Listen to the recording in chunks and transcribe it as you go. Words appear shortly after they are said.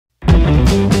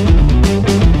Alright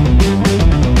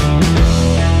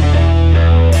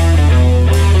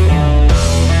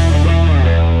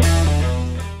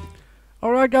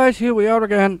guys, here we are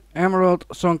again. Emerald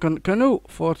Sunken Canoe,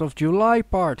 4th of July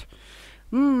part.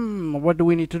 What do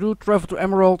we need to do? Travel to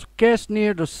Emerald, cast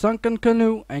near the Sunken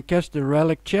Canoe and cast the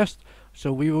relic chest.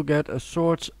 So we will get a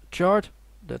sword's chart.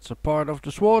 That's a part of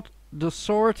the sword. The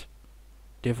sword.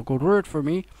 Difficult word for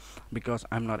me, because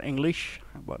I'm not English,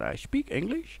 but I speak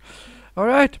English.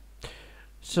 Alright.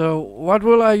 So what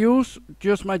will I use?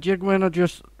 Just my jig winner,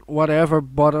 just whatever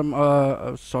bottom,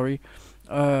 lure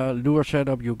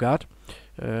setup you got.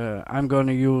 I'm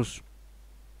gonna use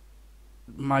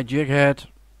my jig head.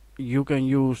 You can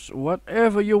use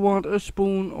whatever you want, a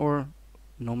spoon or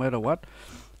no matter what.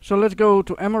 So let's go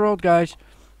to Emerald guys,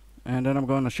 and then I'm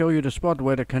gonna show you the spot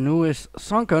where the canoe is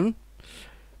sunken.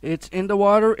 It's in the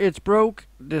water, it's broke.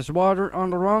 There's water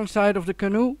on the wrong side of the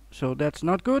canoe, so that's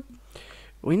not good.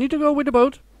 We need to go with the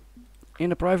boat in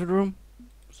the private room.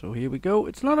 So here we go.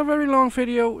 It's not a very long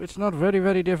video. It's not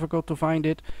very difficult to find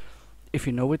it if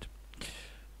you know it.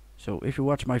 So if you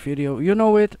watch my video, you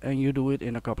know it, and you do it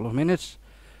in a couple of minutes.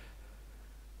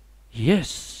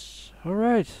 Yes.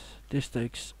 Alright. This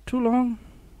takes too long.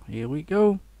 Here we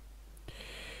go.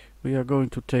 We are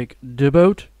going to take the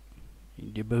boat.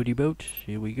 The boaty boat.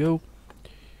 Here we go.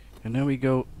 And then we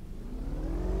go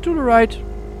to the right.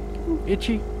 Ooh,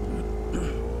 itchy.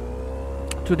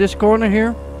 To this corner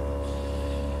here.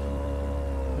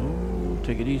 Ooh,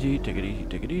 take it easy, take it easy,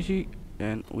 take it easy.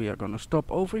 And we are gonna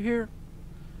stop over here.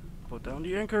 Put down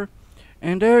the anchor.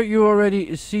 And there you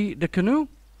already see the canoe.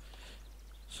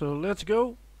 So let's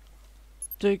go.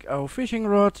 Take our fishing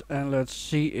rod and let's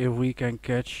see if we can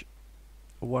catch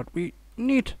what we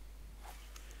need.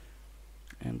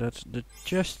 And that's the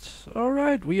chest.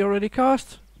 Alright, we already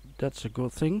cast. That's a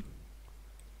good thing.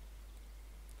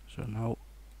 So now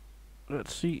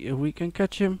let's see if we can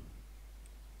catch him.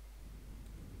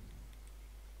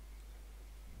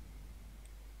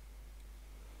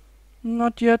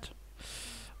 Not yet.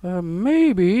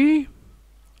 Maybe.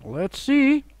 Let's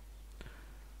see.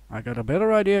 I got a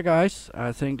better idea guys.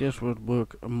 I think this would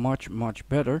work much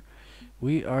better.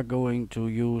 We are going to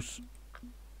use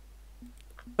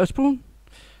a spoon.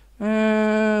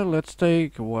 Let's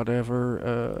take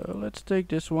whatever. Let's take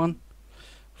this one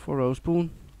for a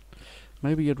spoon.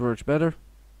 Maybe it works better.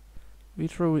 We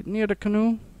throw it near the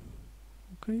canoe.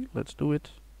 Okay, let's do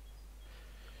it.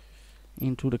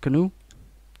 Into the canoe.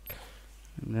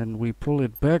 And then we pull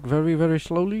it back very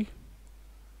slowly.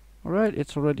 Alright,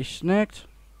 it's already snagged,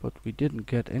 but we didn't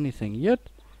get anything yet.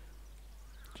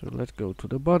 So let's go to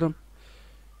the bottom.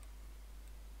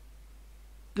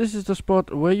 This is the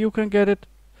spot where you can get it.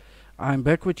 I'm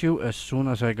back with you as soon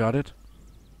as I got it.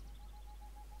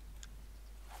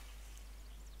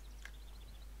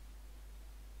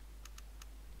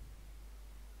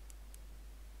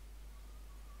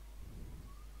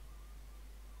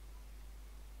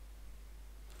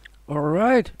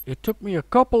 Alright, it took me a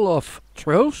couple of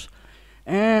throws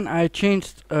and I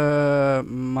changed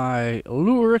my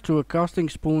lure to a casting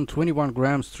spoon 21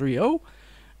 grams 3.0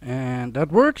 and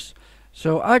that works.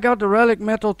 So I got the relic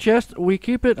metal chest, we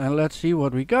keep it and let's see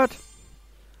what we got.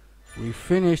 We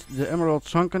finished the Emerald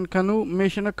Sunken Canoe,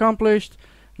 mission accomplished.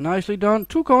 Nicely done,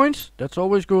 2 coins, that's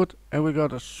always good. And we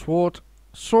got a sword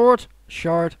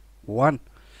shard 1.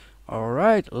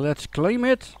 Alright, let's claim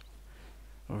it.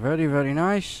 Very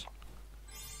nice.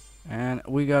 And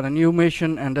we got a new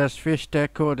mission and that's fish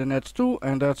tag coordinates 2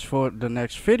 and that's for the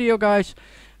next video guys.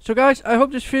 So guys, I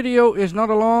hope this video is not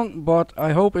long, but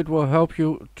I hope it will help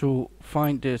you to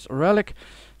find this relic.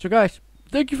 So guys,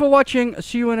 thank you for watching,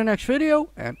 see you in the next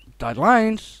video and tight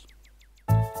lines.